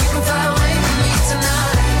 You can fly away with me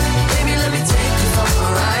tonight. Baby, let me take you for a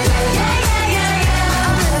ride. Yeah, yeah, yeah, yeah, yeah.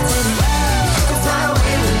 I'm levitating. You can fly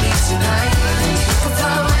away with me tonight. You can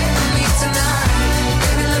fly away with me tonight.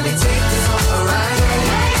 Baby, let me take you for a ride. Yeah,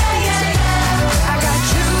 yeah, yeah, yeah, yeah. I got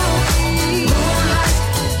you, moonlight.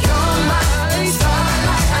 You're my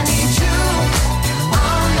starlight. I need you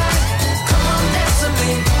all night. Come on, dance with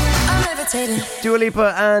me. I'm levitating. Dua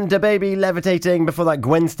Lipa and DaBaby, Levitating. Before that,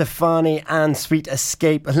 Gwen Stefani and Sweet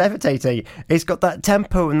Escape, Levitating. It's got that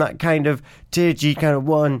tempo and that kind of dirgy kind of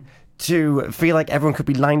 1, 2. Feel like everyone could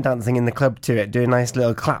be line dancing in the club to it, doing nice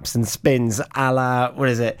little claps and spins a la, what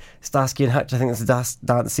is it, Starsky and Hutch. I think that's the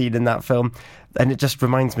dance scene in that film. And it just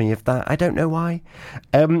reminds me of that. I don't know why.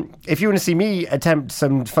 If you want to see me attempt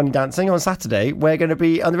some funny dancing on Saturday, we're going to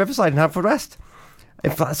be on the Riverside in Haverfordwest. In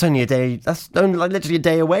fact, that's only a day. That's only like literally a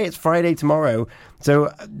day away. It's Friday tomorrow.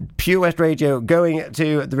 So, Pure West Radio going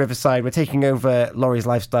to the Riverside. We're taking over Laurie's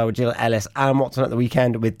Lifestyle with Jill Ellis and What's On at the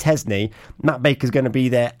Weekend with Tesney. Matt Baker's going to be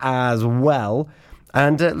there as well.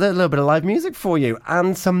 And a little bit of live music for you.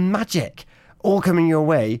 And some magic. All coming your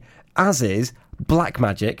way. As is Black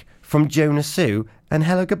Magic from Jonah Sue and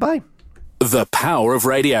Hello Goodbye. The power of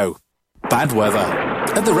radio. Bad weather.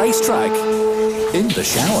 At the racetrack. In the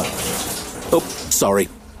shower. Oh, sorry.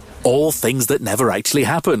 All things that never actually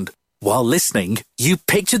happened. While listening, you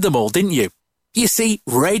pictured them all, didn't you? You see,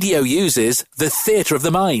 radio uses the theatre of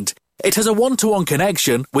the mind. It has a one-to-one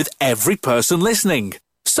connection with every person listening.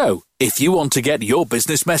 So, if you want to get your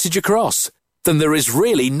business message across, then there is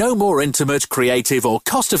really no more intimate, creative or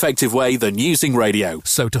cost-effective way than using radio.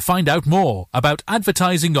 So to find out more about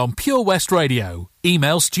advertising on Pure West Radio,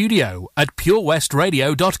 email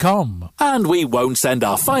studio@purewestradio.com. And we won't send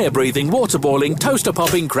our fire-breathing, water-boiling,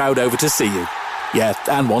 toaster-popping crowd over to see you. Yeah,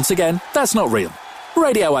 and once again, that's not real.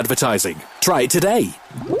 Radio advertising. Try it today.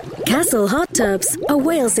 Castle Hot Tubs are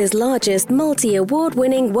Wales's largest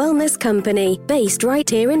multi-award-winning wellness company based right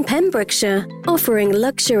here in Pembrokeshire, offering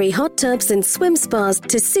luxury hot tubs and swim spas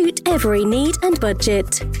to suit every need and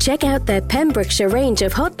budget. Check out their Pembrokeshire range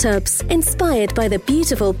of hot tubs inspired by the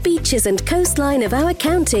beautiful beaches and coastline of our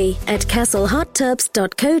county at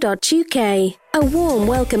castlehottubs.co.uk. A warm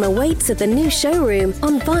welcome awaits at the new showroom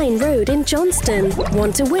on Vine Road in Johnston.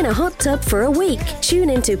 Want to win a hot tub for a week? Tune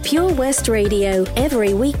into Pure West Radio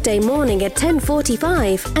every weekday morning at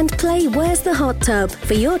 10:45 and play Where's the Hot Tub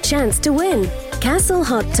for your chance to win. Castle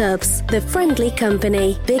Hot Tubs, the friendly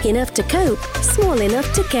company, big enough to cope, small enough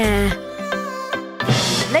to care.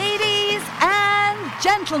 Ladies and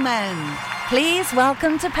gentlemen, please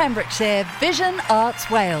welcome to Pembrokeshire Vision Arts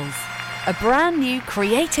Wales, a brand new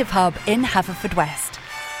creative hub in Haverfordwest,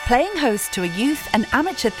 playing host to a youth and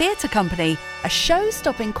amateur theatre company, a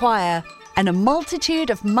show-stopping choir, and a multitude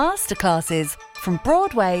of masterclasses from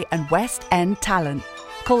Broadway and West End talent,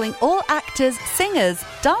 calling all actors, singers,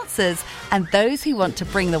 dancers, and those who want to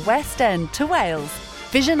bring the West End to Wales.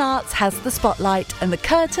 Vision Arts has the spotlight and the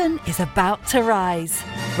curtain is about to rise.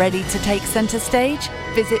 Ready to take centre stage?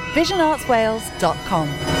 Visit visionartswales.com.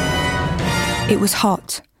 It was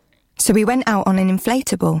hot, so we went out on an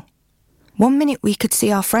inflatable. One minute we could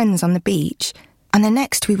see our friends on the beach, and the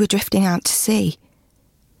next we were drifting out to sea.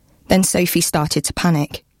 Then Sophie started to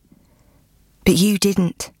panic. But you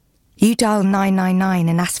didn't. You dialed 999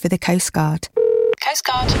 and asked for the Coast Guard. Coast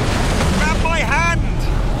Guard. Grab my hand!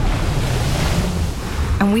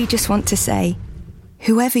 And we just want to say,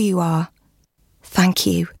 whoever you are, thank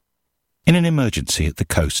you. In an emergency at the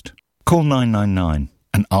coast, call 999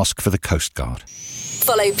 and ask for the Coast Guard.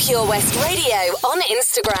 Follow Pure West Radio on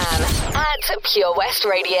Instagram at Pure West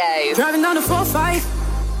Radio. Driving down the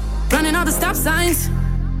 4-5, running all the stop signs.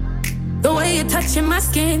 The way you're touching my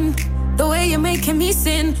skin, the way you're making me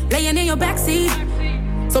sin, laying in your backseat.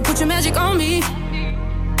 So put your magic on me.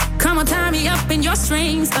 Come on, tie me up in your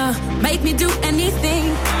strings. Make me do anything.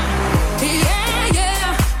 Yeah,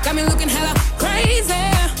 yeah. Got me looking hella crazy.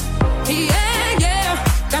 Yeah,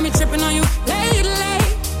 yeah. Got me tripping on you lately.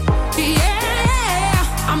 Yeah.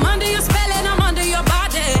 I'm under your spell and I'm under your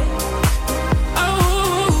body.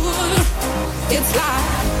 Oh, it's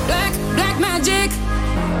like black magic.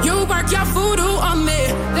 You work your voodoo on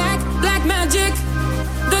me. Black magic.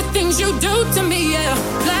 The things you do to me, yeah.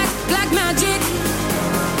 Black magic.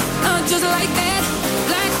 Just like that.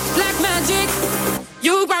 Black magic.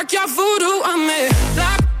 You work your voodoo on me.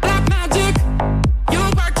 Black magic. You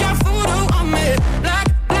work your voodoo on me. Black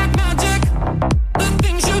magic. The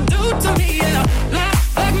things you do to me, yeah. Black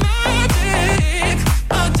magic.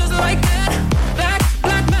 Just like that.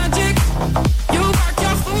 Black magic. You work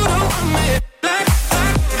your voodoo on me. Black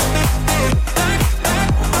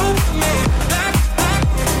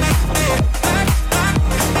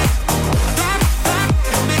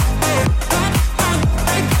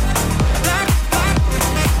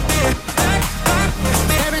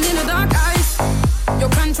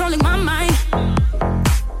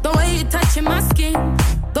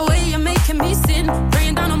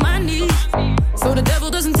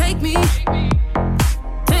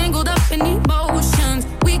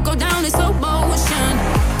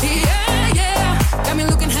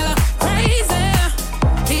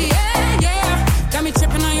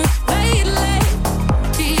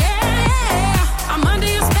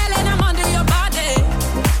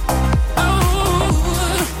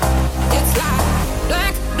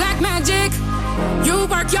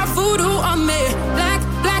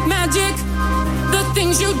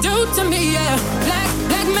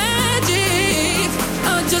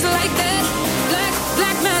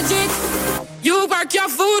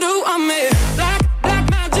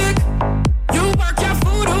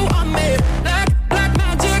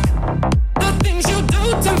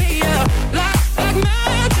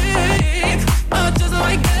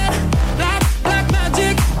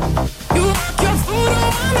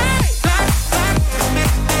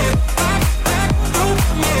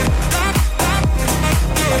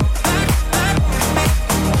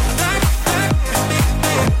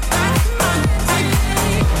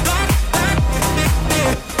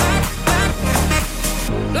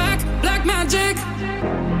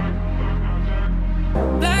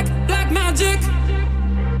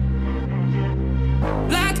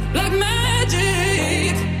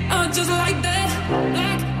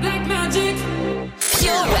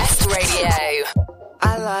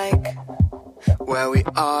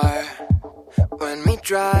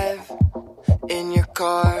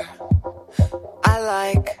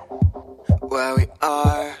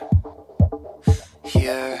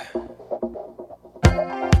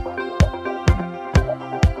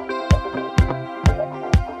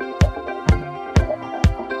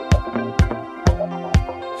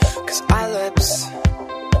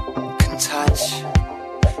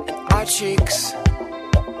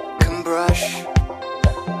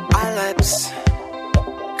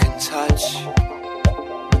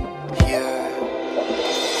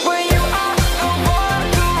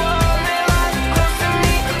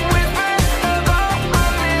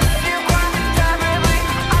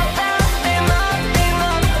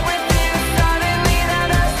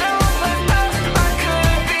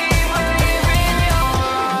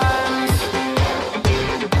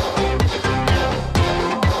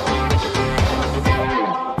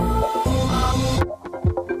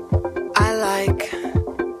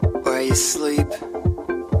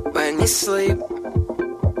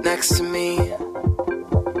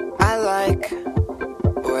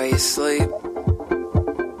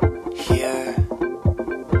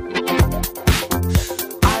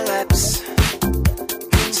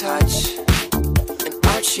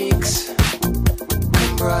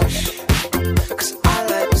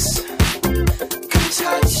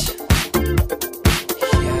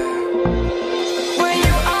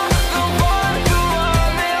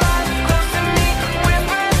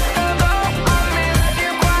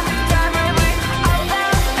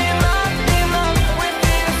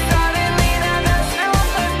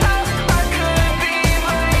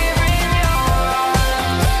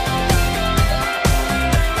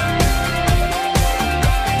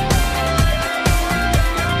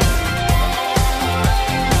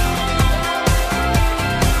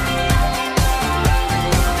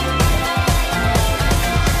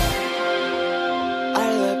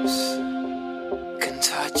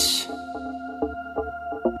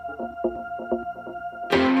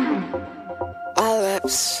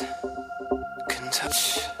else can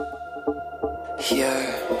touch you.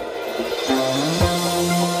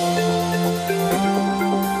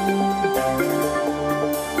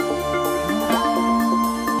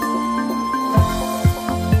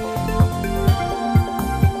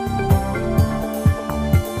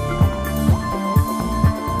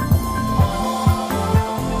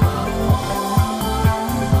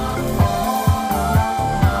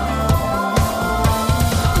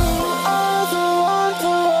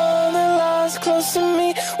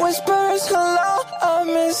 Whispers hello, I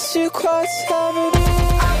miss you quite heavily.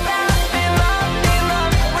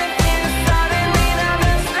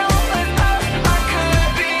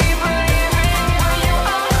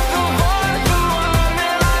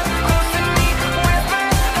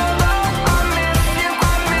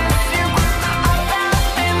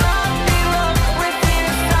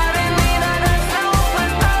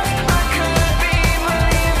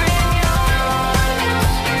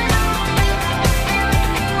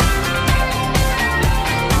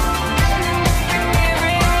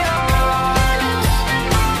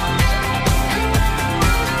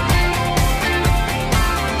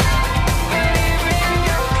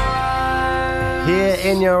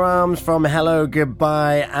 In Your Arms from Hello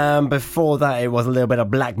Goodbye, and before that it was a little bit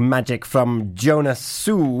of Black Magic from Jonas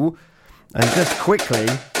Sue. And just quickly,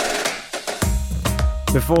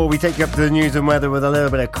 before we take you up to the news and weather with a little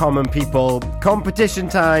bit of Common People competition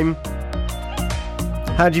time,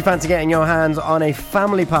 how do you fancy getting your hands on a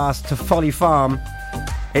family pass to Folly Farm?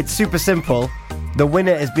 It's super simple. The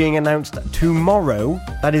winner is being announced tomorrow.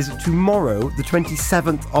 That is tomorrow, the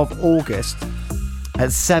 27th of August at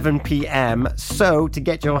 7 p.m. So to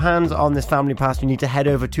get your hands on this family pass, you need to head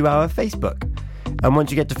over to our Facebook. And once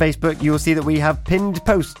you get to Facebook, you will see that we have pinned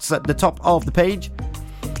posts at the top of the page.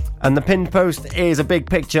 And the pinned post is a big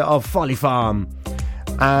picture of Folly Farm.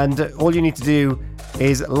 And all you need to do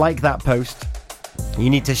is like that post. You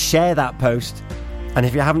need to share that post. And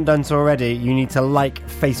if you haven't done so already, you need to like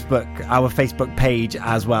Facebook, our Facebook page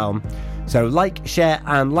as well. So like, share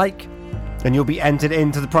and like. And you'll be entered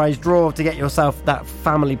into the prize draw to get yourself that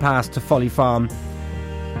family pass to Folly Farm,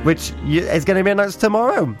 which is going to be announced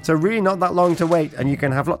tomorrow. So really not that long to wait, and you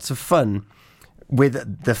can have lots of fun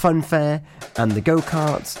with the fun fair and the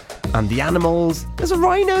go-karts and the animals. There's a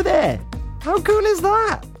rhino there. How cool is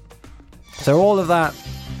that? So all of that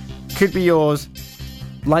could be yours.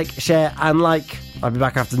 Like, share and like. I'll be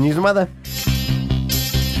back after the news and weather.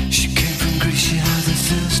 She came from Greece, she had a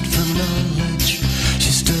thirst for knowledge.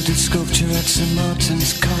 She studied sculpture at St.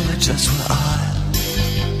 Martin's College. That's where I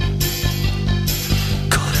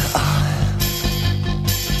caught her eye.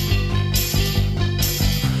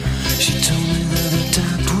 She told me that her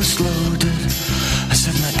dad was loaded. I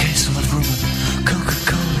said, in that case I'll have rum and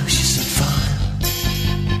Coca-Cola. She said, fine.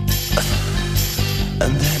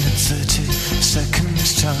 And then in 30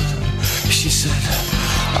 seconds time, she said,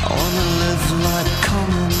 I wanna live like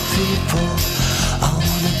common people. I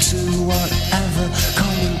wanna do whatever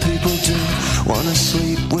common people do. Wanna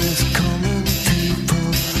sleep with common people.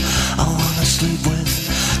 I wanna sleep with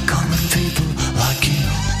common people like you.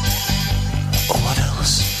 What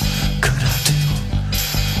else could I do?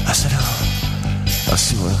 I said, I'll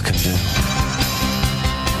see what I can do.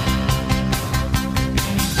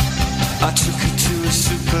 I took her to a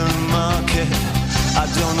supermarket. I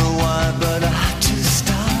don't know why, but I had to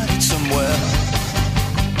start it somewhere.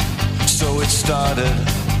 So it started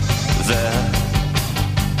there.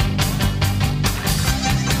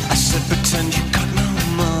 I said, pretend you got no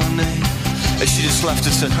money. And she just laughed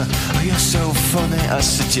and said, oh, you're so funny. I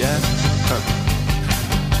said, yeah.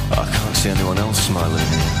 I can't see anyone else smiling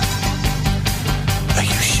here. Are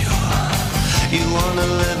you sure? You wanna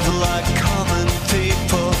live like common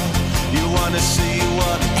people. You wanna see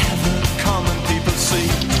whatever common people see.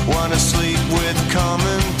 Wanna sleep with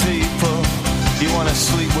common people. You wanna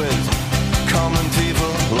sleep with common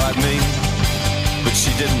people like me. But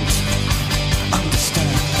she didn't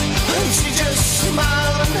understand. And she just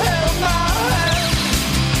smiled and held my hand.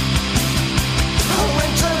 I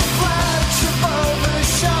went to flash above the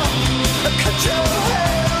shop. I cut your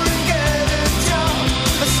hair and get a job.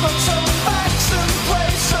 I smoked some facts and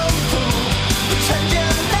play some pool. Pretend you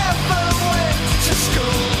never went to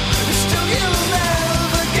school. Still you'll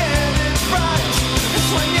never get it right. It's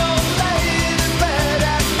when you're laid in bed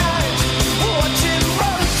at night, watching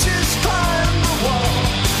roaches climb the wall.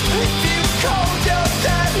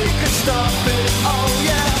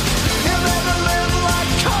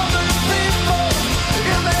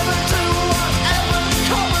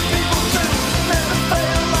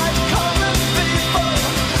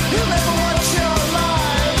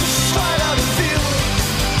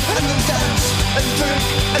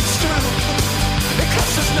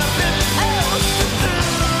 nothing.